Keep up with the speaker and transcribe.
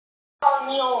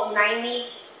Neo, 90.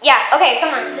 Yeah, okay,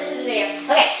 come on, this is the video.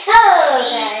 Okay, hello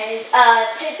guys.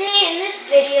 Today in this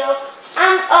video,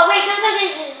 I'm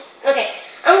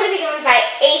gonna be joined by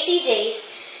AC Days.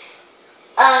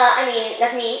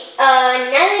 That's me.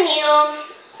 NilyNeo,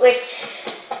 which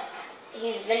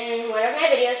he's been in one of my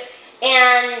videos,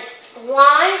 and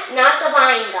Juan, not the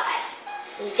Vine guy.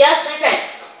 He's just my friend.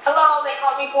 Hello, they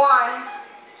call me Juan.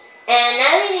 And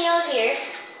NilyNeo's here.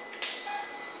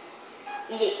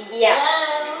 Yeah.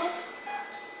 Hello.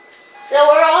 So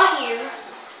we're all here.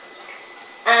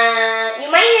 You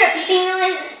might hear a peeping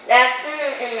noise. That's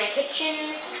in my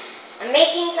kitchen. I'm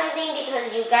making something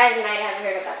because you guys might have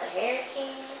heard about the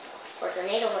hurricane or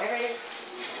tornado, whatever it is.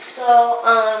 So,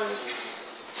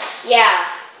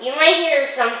 yeah, you might hear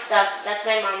some stuff. That's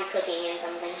my mom cooking and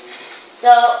something.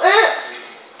 So,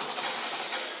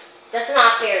 that's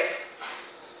not fair.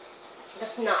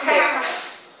 That's not fair.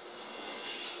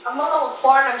 I'm a level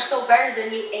 4 and I'm still better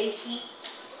than you, AC.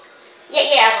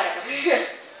 Yeah, whatever.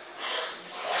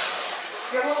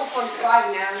 You're level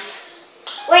 45 now.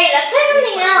 Wait, let's play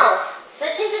something else.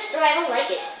 Search and destroy, I don't like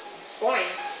it. It's boring.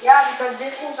 Yeah, because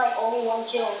this is like only one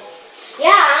kill. Yeah,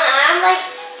 I'm like,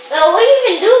 well, what do you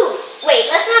even do?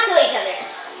 Wait, let's not kill each other.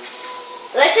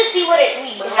 Let's just see what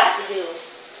we have to do.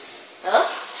 Huh?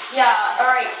 Yeah,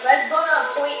 alright, let's go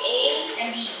to point A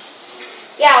and B.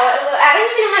 Yeah, I don't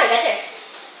even know how to get there.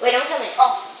 Wait, don't kill me.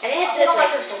 Oh, I think it's this way.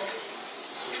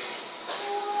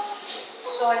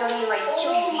 So I don't need like kill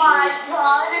you. Oh my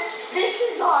god, this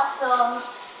is awesome.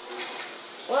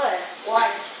 What?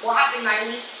 What happened,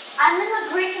 Miley? I'm in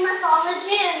the Greek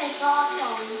mythology and it's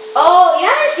awesome. Oh, you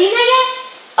haven't seen that yet?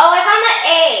 Oh, I found the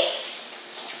A.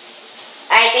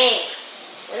 I think.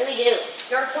 What do we do?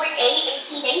 You're point A,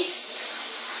 AC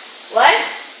base? What?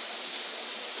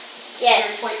 Yes.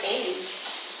 You're point A.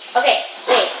 Okay,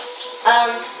 wait.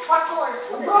 What for?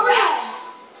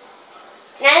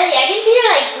 Natalie, I can see your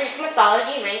like Greek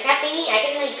mythology Minecraft thingy. I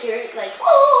can like hear it like,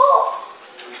 oh.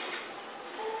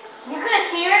 You gonna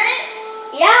hear it?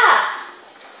 Yeah.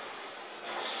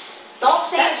 Don't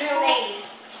say his real name,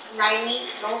 Riley.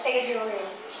 Don't say his real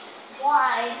name.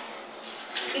 Why?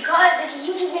 Because it's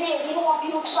a YouTube video. We don't want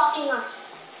people stalking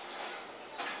us.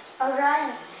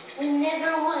 Alright, we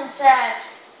never want that.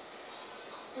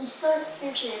 I'm so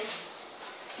stupid.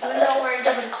 Even though we're in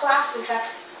different classes, that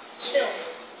still.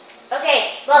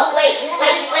 Okay, well, wait.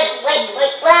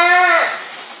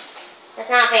 That's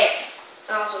not fair.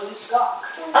 Also, you suck.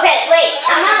 Okay, wait.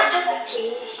 I'm not. Just like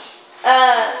change.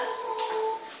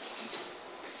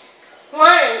 Come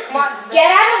on,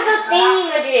 get out of the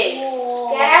thingy majig.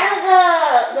 Get out of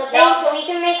the thing so we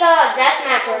can make a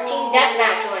deathmatch or team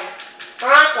deathmatch one. Or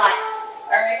onslaught.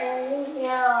 Alright.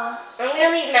 Yeah. I'm gonna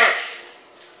leave match.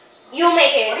 You'll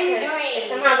make it. What are you doing? It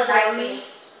somehow doesn't work for you.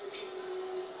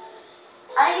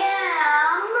 I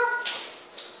am.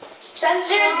 Since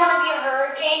there's gonna be a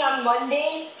hurricane on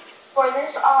Monday for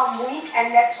this week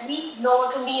and next week, no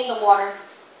one can be in the water.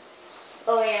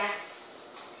 Oh yeah.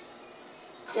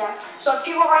 Yeah. So if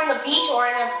people are on the beach or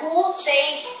in a pool,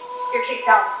 say you're kicked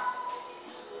out.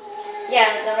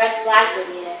 Yeah, the red flags will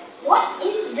be there. What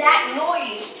is that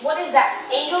noise? What is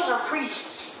that? Angels or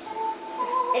priests?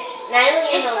 It's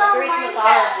Natalie in the Greek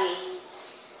mythology.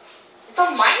 It's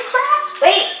on Minecraft?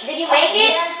 Wait, did you make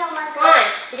it? Yeah, it's on my Come on,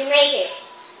 did you make it?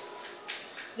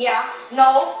 Yeah.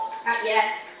 No, not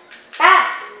yet.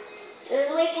 Fast. This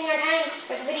is wasting our time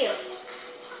for the video.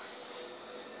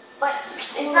 But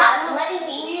it's not letting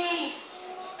me.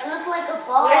 I look like a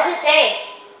boss. What does it say?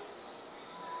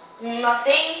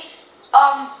 Nothing.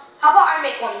 How about I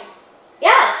make one?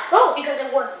 Yeah, go. Because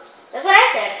it worked. That's what I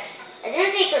said. I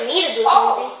didn't say for me to do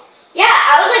something. Yeah,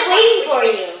 I was like waiting for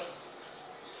you.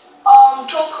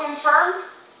 Kill confirmed?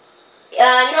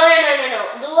 No.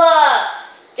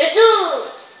 Just do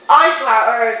onslaught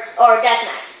or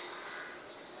deathmatch.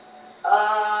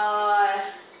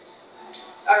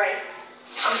 Alright.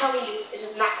 I'm telling you,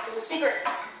 it's a secret.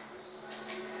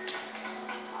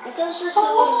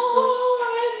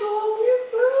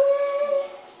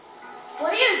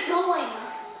 What are you doing?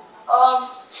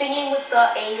 Singing with the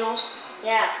angels.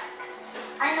 Yeah.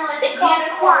 I know it's They call me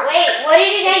Juan. Wait, what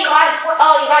did you get? You got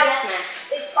deathmatch.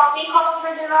 They call me Carlos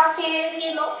Ferdinand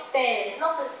Lopez.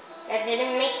 That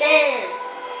didn't make sense.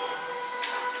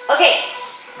 Okay.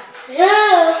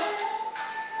 Yeah.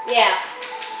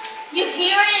 You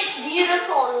hear it? It's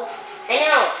beautiful. I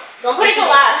know. Don't put it so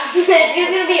loud. It's just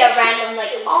gonna be a random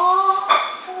like. Oh.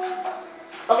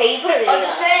 Okay, you put it really I'm loud.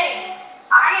 just saying.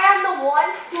 I am the one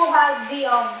who has the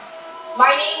My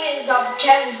name is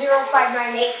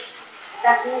Kev0598.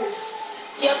 That's me.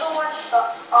 The other one,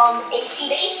 AC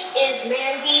Base, is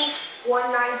Mandy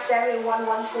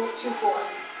 1971124.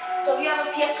 So if you have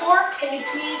a PS4, can you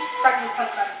please friend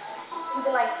request us? We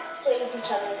can like play with each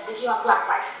other if you have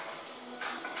Blacklight.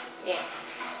 Yeah.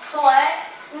 So what?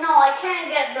 No, I can't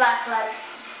get Blacklight.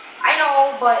 I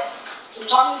know, but I'm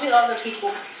talking to the other people.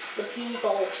 The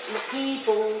people.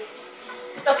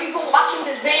 The people watching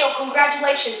this video,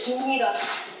 congratulations, you meet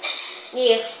us.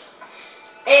 Yeah.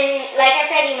 And like I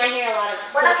said, you might hear a lot of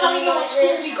We're not telling clicking you what school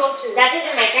noises. we go to. That's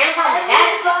either my grandpa, my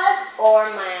dad, or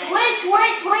my... Wait.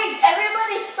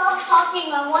 Everybody stop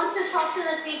talking. I want to talk to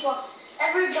the people.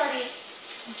 Everybody,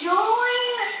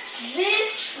 join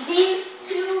these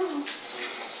two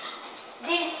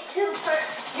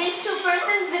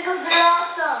persons because they're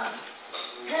awesome.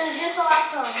 They're just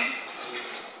awesome.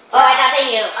 Oh, I thought they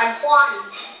knew. I'm Juan.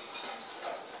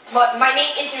 But my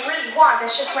name isn't really Juan,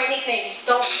 that's just my nickname.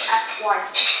 Don't ask why.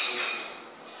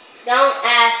 Don't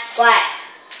ask why.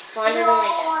 Juan You doesn't don't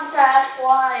like it. want to ask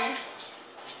why.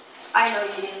 I know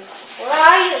you do. Where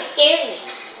are you? It scares me.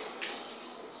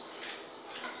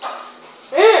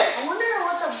 I wonder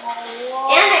what the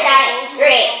ball. And I died.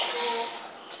 Great.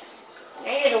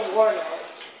 Now you're the warlord.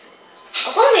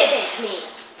 Oh, don't make it me.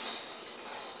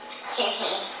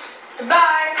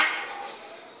 Goodbye.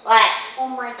 What? Oh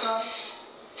my god.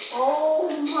 Oh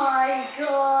my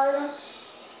god.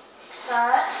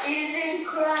 That is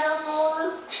incredible.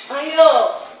 I know.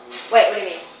 Wait, what do you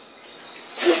mean?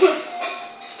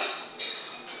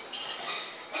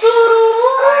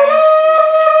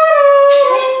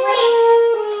 Wait.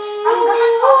 I'm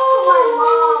gonna talk to my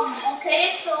mom, okay?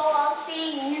 So I'll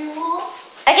see you.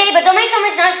 Okay, but don't make so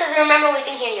much noise because remember we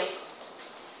can hear you.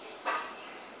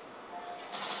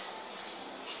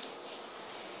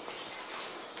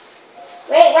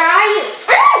 Wait, where are you?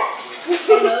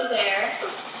 Hello there.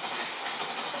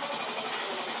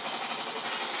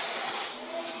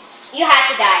 You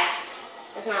have to die.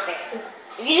 That's not fair.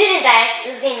 If you didn't die,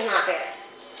 this game is not fair.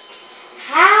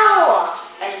 How?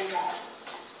 I didn't know.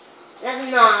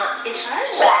 That's not. It's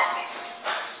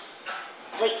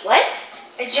Wait, what?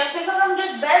 It's just because I'm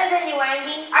just better than you,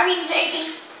 Andy. I mean,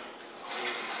 18.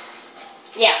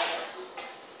 Yeah.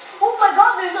 Oh my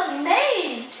god, there's a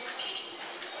maze.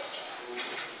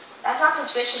 That's not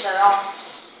suspicious at all.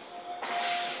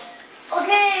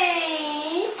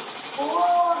 Okay.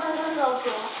 Whoa, this is so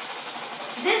cool.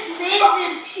 This maze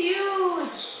is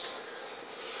huge.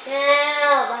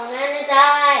 Help, I'm gonna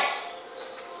die.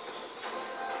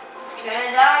 You're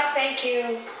gonna die, thank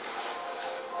you.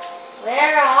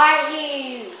 Where are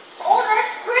you? Oh,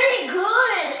 that's pretty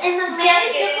good. In the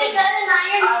maze, you can get an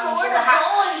iron sword, a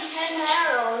bow, and 10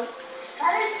 arrows.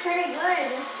 That is pretty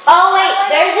good. Oh wait,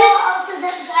 there's this. Out to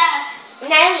this back.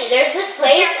 Nelly, there's this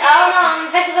place. Oh no, I'm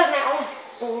infected with my own.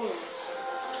 Ooh.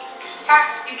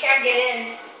 You can't get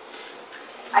in.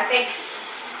 I think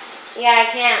Yeah, I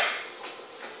can't.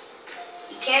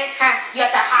 you can't hack. You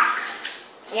have to hack.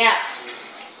 Yeah.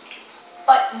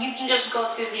 But you can just go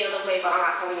through the other way, but I'm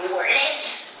not telling you where it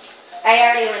is. I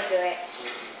already went through it.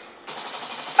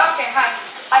 Okay, hi.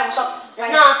 Hi, what's up? Hi.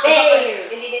 Not What's up,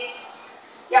 fair. Is it this?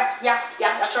 Yeah,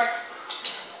 that's right.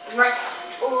 That's right.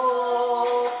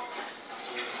 Oh,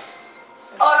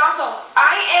 and also,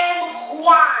 I am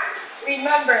Juan.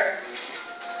 Remember,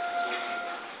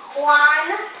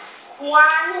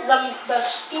 Juan, the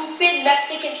stupid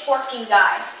Mexican twerking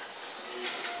guy.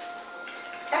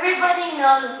 Everybody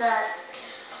knows that.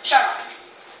 Shut up.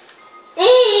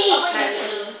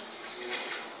 Nice.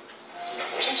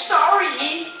 I'm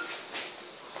sorry.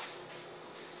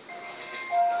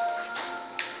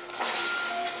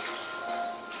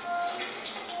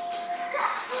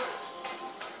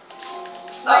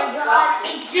 My god,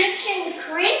 Egyptian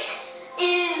Creek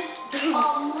is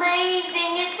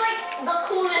amazing. It's like the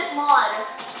coolest mod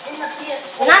in the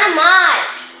PS4. Not a mod.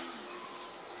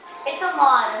 It's a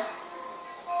mod.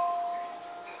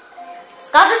 It's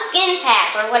called the skin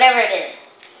pack or whatever it is.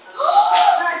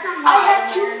 That's a mod. I have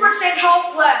 2%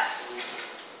 health left.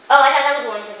 Oh, I thought that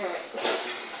was 1%.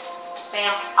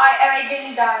 Fail. I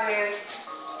didn't die, man.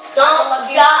 Don't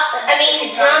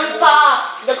jump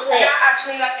off the I'm cliff. not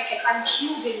actually Mexican. I'm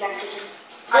Cuban Mexican.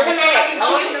 Doesn't matter. I'm No Are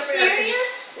Cuban you one-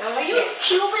 serious? No one Are you cares.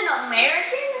 Cuban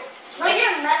American? No,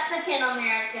 you're Mexican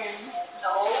American.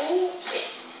 No.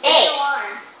 Hey. You are.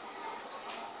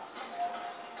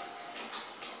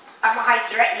 I'm a high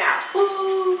threat now.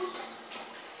 Ooh.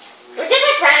 We're just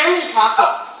like randomly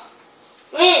talking.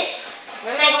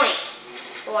 Where am I going?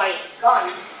 Who are you? It's gone.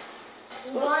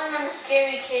 I'm going in a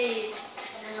scary cave.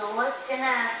 I don't know what's gonna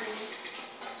happen.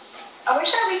 I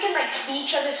wish that we could like see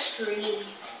each other's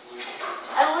screens.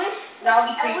 I wish That would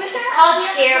be I creepy. wish called I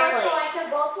had share PS4 play. so I could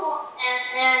go to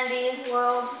Andy's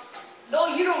worlds. No,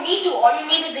 you don't need to. All you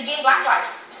need is the game Blacklight.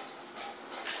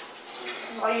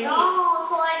 All you need. No,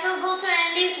 so I could go to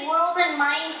Andy's world in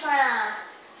Minecraft.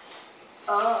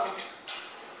 Oh.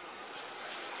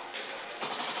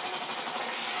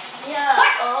 Yeah.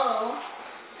 What? Oh.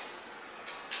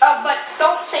 But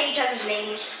don't say each other's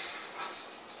names.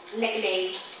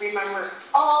 Nicknames, remember.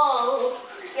 Oh.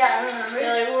 Yeah, I remember.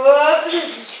 You're like,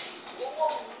 whoops.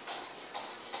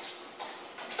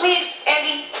 Please,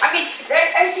 Andy.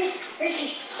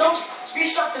 Racy, don't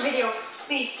restart the video,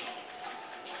 please.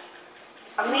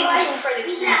 I'm leaving soon for the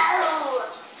key. No.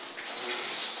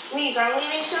 Please, I'm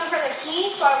leaving soon for the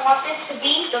key, so I want this to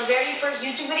be the very first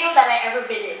YouTube video that I ever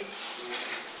been in.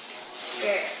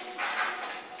 Sure.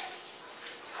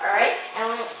 Alright? I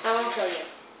won't kill you.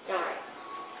 Don't worry.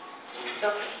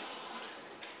 Okay.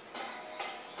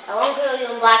 I won't kill you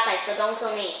in Blacklight, so don't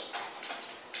kill me.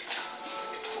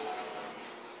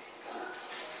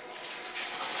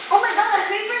 Oh my god, the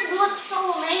creepers look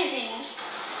so amazing.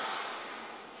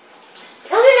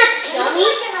 Those are not to They kill look me.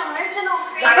 like an original The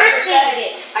creeper. first thing you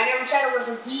did. I never said it was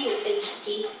a deal,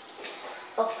 Tasty.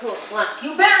 Oh, cool. One.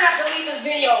 You better not delete this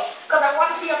video, because I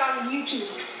want to see it on YouTube.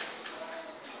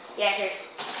 Yeah, sure.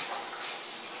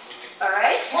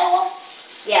 Alright? Well,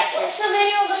 Yeah, sure. what's the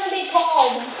video gonna be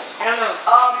called? I don't know.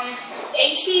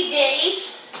 AC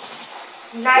Days,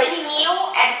 NilyNeo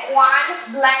and Juan,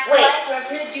 Blacklight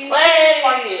Reproduction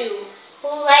Part 2. Who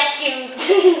lets you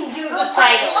do the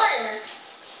title?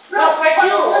 No, part 2.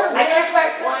 I did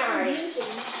part 1 already.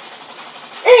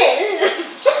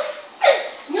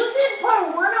 You did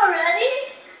part 1 already?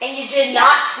 And you did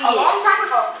not see A long it. time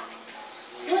ago.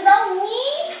 Without me?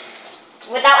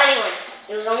 Without anyone.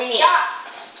 It was only me. Yeah.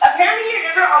 Apparently you're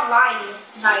never online,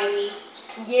 Nily.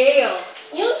 Yeah.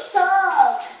 You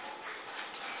suck.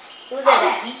 Who said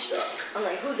that? You suck. I'm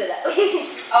like, who said that? Cause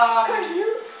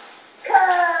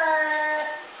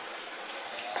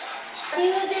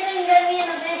you didn't get me in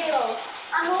a video.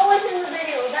 I'm always in the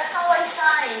video. That's how I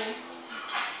shine.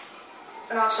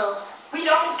 And also, we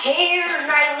don't care,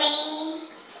 Nily.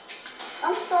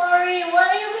 I'm sorry. Why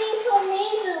are you being so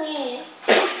mean to me?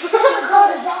 Oh my god,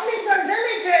 the zombies are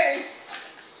villagers.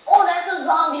 Oh, that's a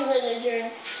zombie villager.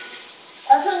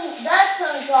 That's a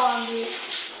zombie.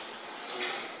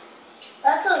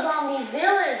 That's a zombie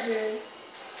villager.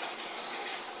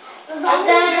 The I'm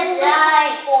zombies gonna don't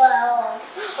die. fall at all.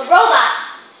 A robot.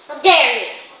 How dare you?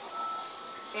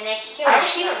 And I killed I don't it.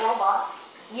 see a robot.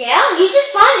 Yeah, you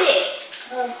just found it.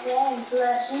 Oh, God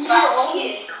bless you. I don't see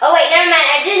it. Oh wait, never mind.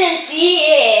 I didn't see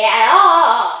it at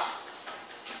all.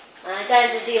 I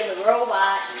tried to deal with the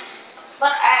robot.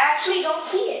 But I actually don't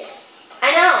see it.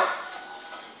 I know.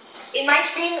 In my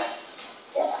screen.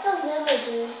 It's the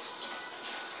villagers.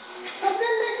 The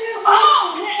villagers.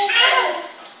 Oh!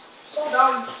 So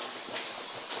dumb.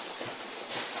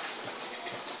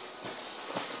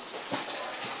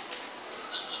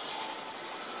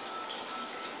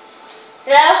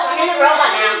 Hello? I'm in the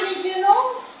robot now. Andy, did you know?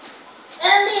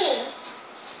 Andy.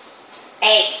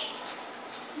 Hey.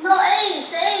 No,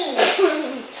 Ace.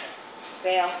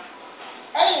 Fail.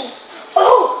 Ace.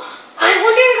 Oh! I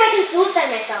wonder if I can suicide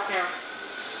myself now.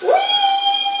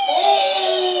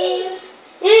 Ace.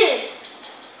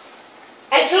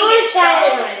 I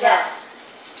suicided myself.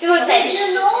 Suicide. Did you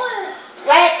know it?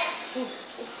 What?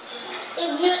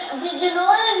 Did you know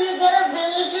if you get a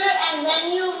villager and then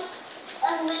you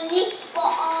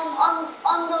spawn on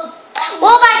the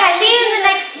Well, bye guys. See you in the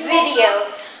next video.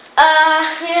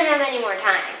 We don't have any more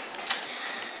time.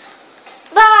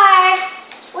 Bye.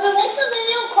 Wait, what's the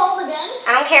video called again? I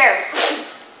don't care.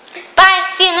 Bye.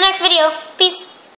 See you in the next video. Peace.